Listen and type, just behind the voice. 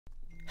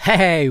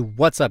Hey,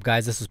 what's up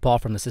guys? This is Paul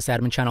from the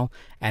Sysadmin channel,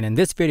 and in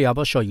this video I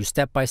will show you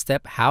step by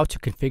step how to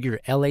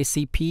configure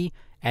LACP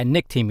and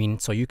NIC Teaming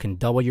so you can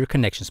double your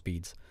connection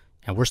speeds.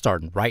 And we're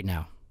starting right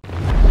now.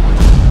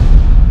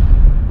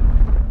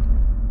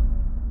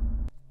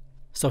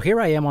 So here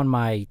I am on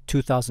my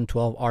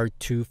 2012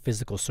 R2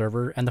 physical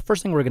server, and the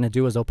first thing we're going to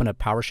do is open up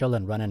PowerShell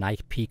and run an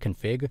IP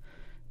config.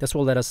 This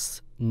will let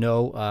us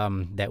know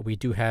that we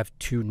do have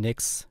two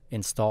NICs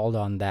installed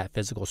on that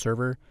physical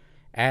server,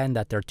 and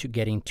that they're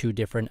getting two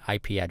different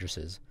IP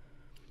addresses.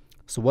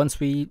 So once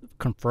we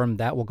confirm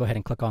that, we'll go ahead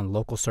and click on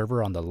local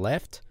server on the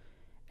left,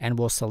 and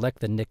we'll select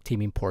the NIC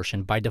teaming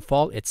portion. By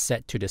default, it's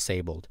set to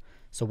disabled.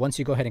 So once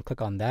you go ahead and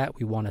click on that,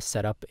 we want to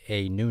set up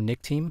a new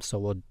NIC team. So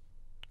we'll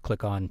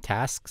click on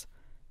tasks,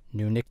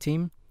 new NIC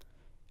team,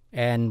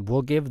 and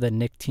we'll give the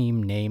NIC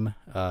team name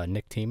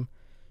NIC team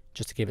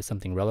just to give it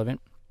something relevant.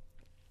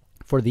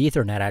 For the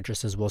Ethernet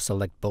addresses, we'll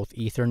select both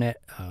Ethernet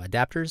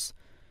adapters.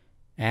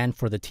 And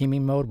for the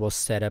teaming mode, we'll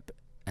set up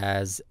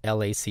as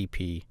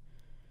LACP.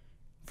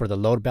 For the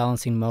load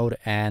balancing mode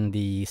and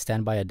the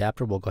standby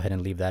adapter, we'll go ahead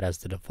and leave that as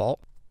the default.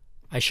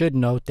 I should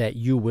note that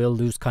you will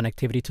lose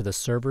connectivity to the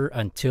server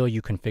until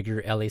you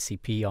configure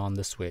LACP on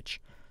the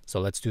switch. So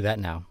let's do that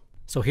now.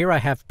 So here I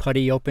have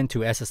PuTTY open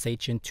to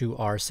SSH into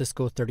our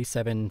Cisco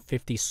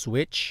 3750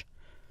 switch.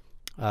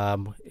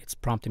 It's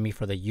prompting me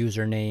for the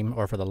username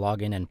or for the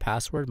login and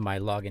password. My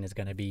login is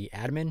going to be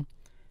admin.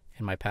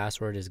 And my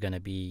password is going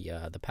to be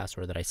the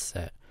password that I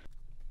set.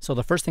 So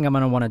the first thing I'm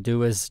going to want to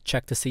do is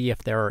check to see if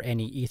there are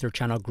any Ether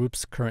channel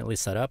groups currently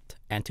set up.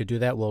 And to do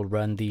that, we'll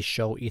run the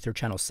show Ether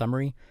channel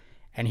summary.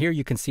 And here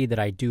you can see that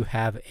I do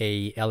have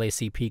a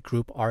LACP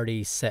group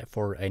already set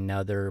for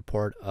another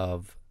port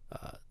of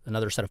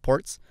another set of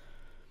ports.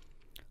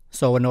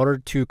 So in order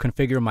to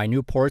configure my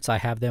new ports, I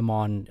have them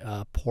on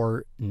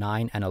port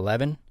 9 and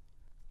 11.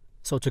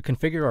 So to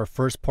configure our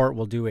first port,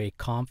 we'll do a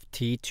conf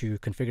t to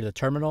configure the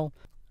terminal.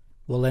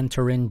 We'll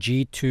enter in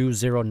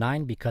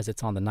G209 because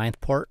it's on the 9th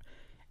port.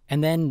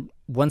 And then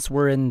once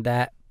we're in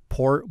that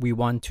port, we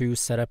want to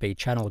set up a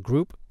channel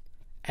group.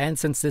 And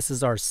since this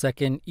is our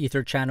second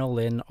Ether channel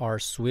in our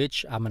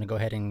switch, I'm going to go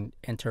ahead and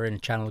enter in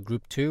channel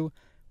group 2,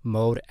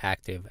 mode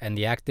active. And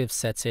the active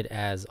sets it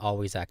as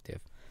always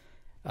active.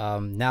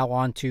 Now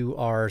on to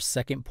our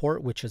second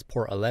port, which is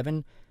port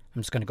 11.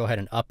 I'm just going to go ahead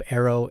and up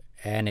arrow,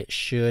 and it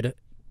should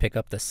pick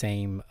up the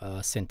same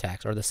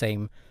syntax or the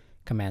same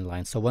command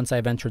line. So once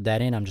I've entered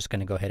that in, I'm just going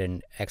to go ahead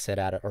and exit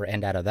out or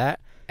end out of that,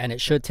 and it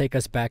should take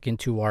us back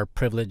into our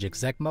privilege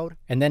exec mode.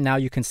 And then now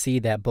you can see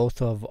that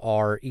both of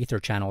our Ether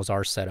channels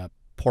are set up.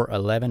 Port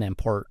 11 and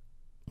port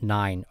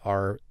 9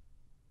 are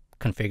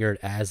configured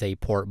as a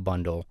port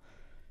bundle,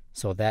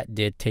 so that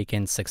did take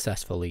in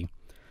successfully.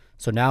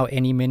 So now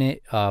any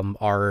minute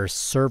our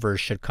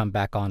servers should come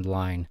back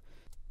online.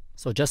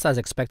 So just as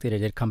expected, it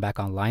did come back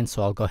online,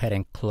 so I'll go ahead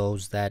and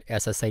close that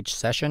SSH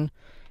session.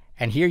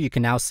 And here you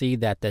can now see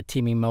that the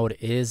teaming mode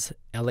is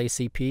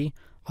LACP.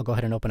 I'll go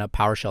ahead and open up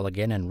PowerShell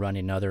again and run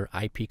another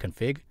IP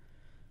config.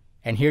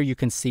 And here you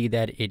can see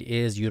that it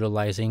is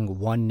utilizing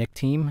one NIC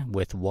team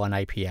with one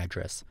IP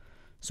address.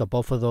 So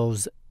both of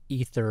those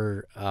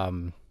NICs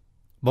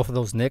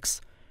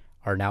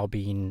are now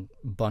being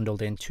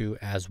bundled into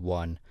as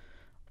one.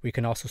 We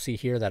can also see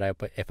here that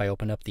if I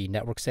open up the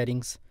network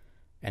settings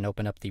and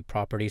open up the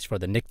properties for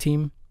the NIC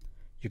team,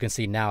 you can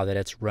see now that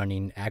it's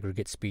running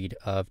aggregate speed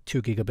of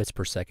 2 gigabits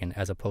per second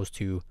as opposed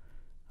to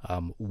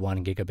 1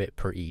 gigabit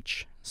per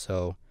each.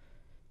 So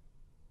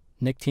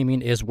NIC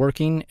teaming is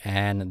working,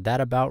 and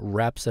that about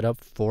wraps it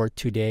up for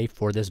today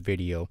for this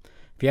video.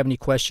 If you have any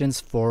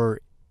questions for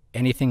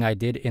anything I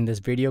did in this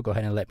video, go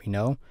ahead and let me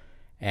know.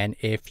 And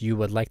if you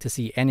would like to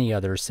see any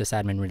other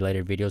sysadmin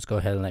related videos, go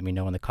ahead and let me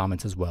know in the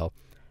comments as well.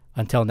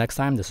 Until next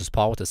time, this is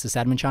Paul with the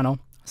Sysadmin channel,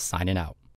 signing out.